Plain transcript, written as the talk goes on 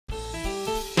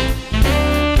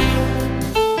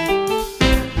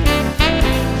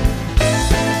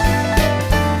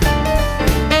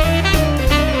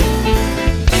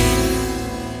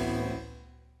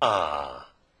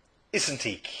Isn't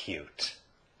he cute?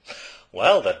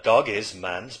 Well, the dog is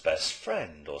man's best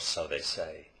friend, or so they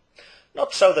say.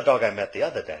 Not so the dog I met the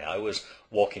other day. I was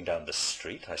walking down the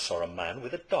street. I saw a man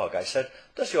with a dog. I said,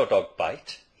 "Does your dog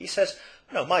bite?" He says,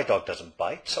 "No, my dog doesn't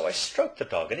bite." So I stroked the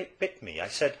dog and it bit me. I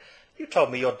said, "You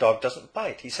told me your dog doesn't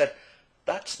bite." He said,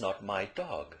 "That's not my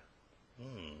dog."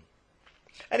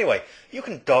 Anyway, you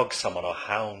can dog someone or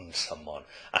hound someone.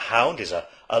 A hound is a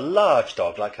large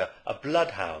dog, like a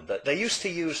bloodhound, that they used to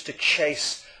use to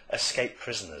chase escaped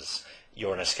prisoners.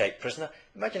 You're an escaped prisoner.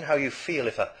 Imagine how you feel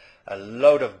if a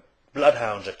load of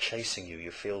bloodhounds are chasing you.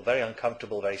 You feel very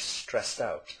uncomfortable, very stressed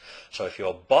out. So if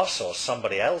your boss or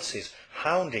somebody else is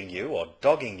hounding you or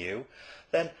dogging you,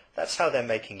 then that's how they're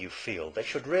making you feel. They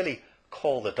should really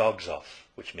call the dogs off,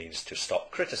 which means to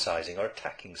stop criticizing or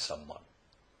attacking someone.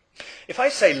 If I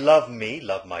say love me,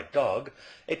 love my dog,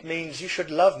 it means you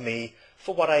should love me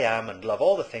for what I am and love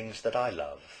all the things that I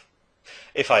love.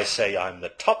 If I say I'm the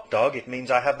top dog, it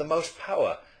means I have the most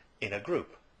power in a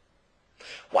group.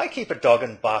 Why keep a dog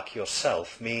and bark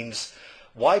yourself means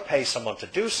why pay someone to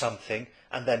do something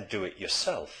and then do it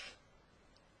yourself.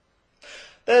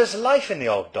 There's life in the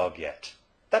old dog yet.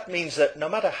 That means that no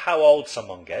matter how old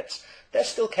someone gets, they're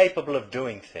still capable of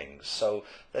doing things, so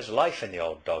there's life in the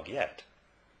old dog yet.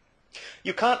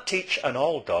 You can't teach an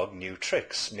old dog new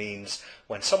tricks means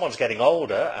when someone's getting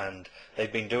older and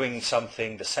they've been doing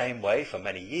something the same way for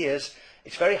many years,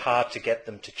 it's very hard to get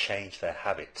them to change their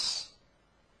habits.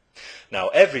 Now,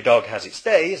 every dog has its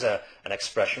day is an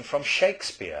expression from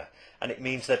Shakespeare, and it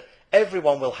means that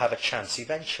everyone will have a chance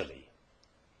eventually.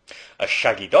 A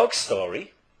shaggy dog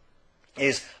story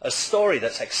is a story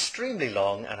that's extremely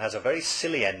long and has a very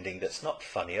silly ending that's not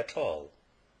funny at all.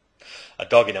 A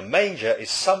dog in a manger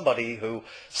is somebody who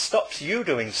stops you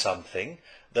doing something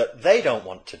that they don't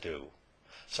want to do.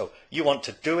 So you want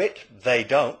to do it, they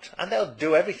don't, and they'll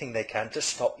do everything they can to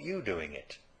stop you doing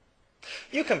it.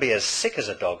 You can be as sick as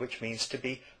a dog, which means to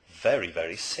be very,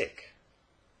 very sick.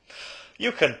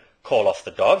 You can call off the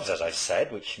dogs, as I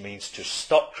said, which means to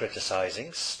stop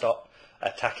criticizing, stop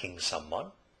attacking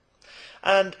someone.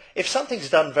 And if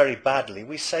something's done very badly,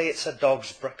 we say it's a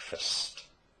dog's breakfast.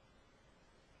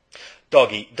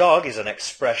 Dog eat dog is an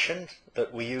expression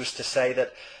that we use to say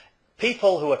that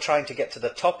people who are trying to get to the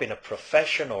top in a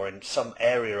profession or in some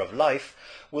area of life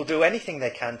will do anything they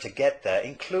can to get there,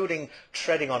 including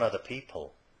treading on other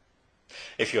people.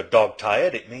 If you're dog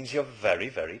tired, it means you're very,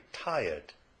 very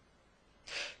tired.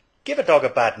 Give a dog a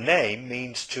bad name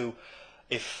means to,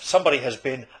 if somebody has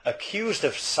been accused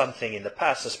of something in the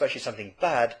past, especially something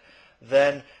bad,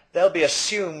 then it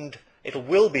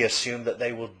will be assumed that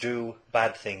they will do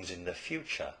bad things in the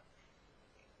future.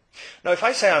 Now, if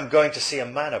I say I'm going to see a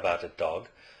man about a dog,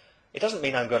 it doesn't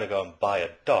mean I'm going to go and buy a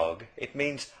dog. It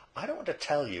means I don't want to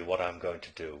tell you what I'm going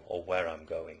to do or where I'm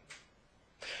going.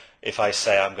 If I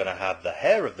say I'm going to have the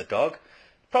hair of the dog,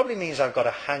 it probably means I've got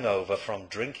a hangover from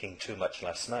drinking too much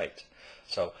last night.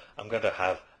 So I'm going to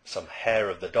have some hair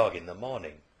of the dog in the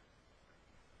morning.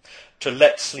 To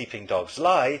let sleeping dogs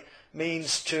lie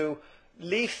means to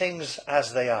leave things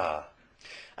as they are.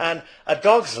 And a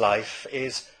dog's life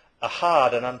is a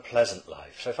hard and unpleasant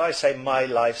life. So if I say my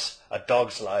life's a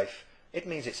dog's life, it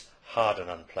means it's hard and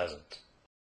unpleasant.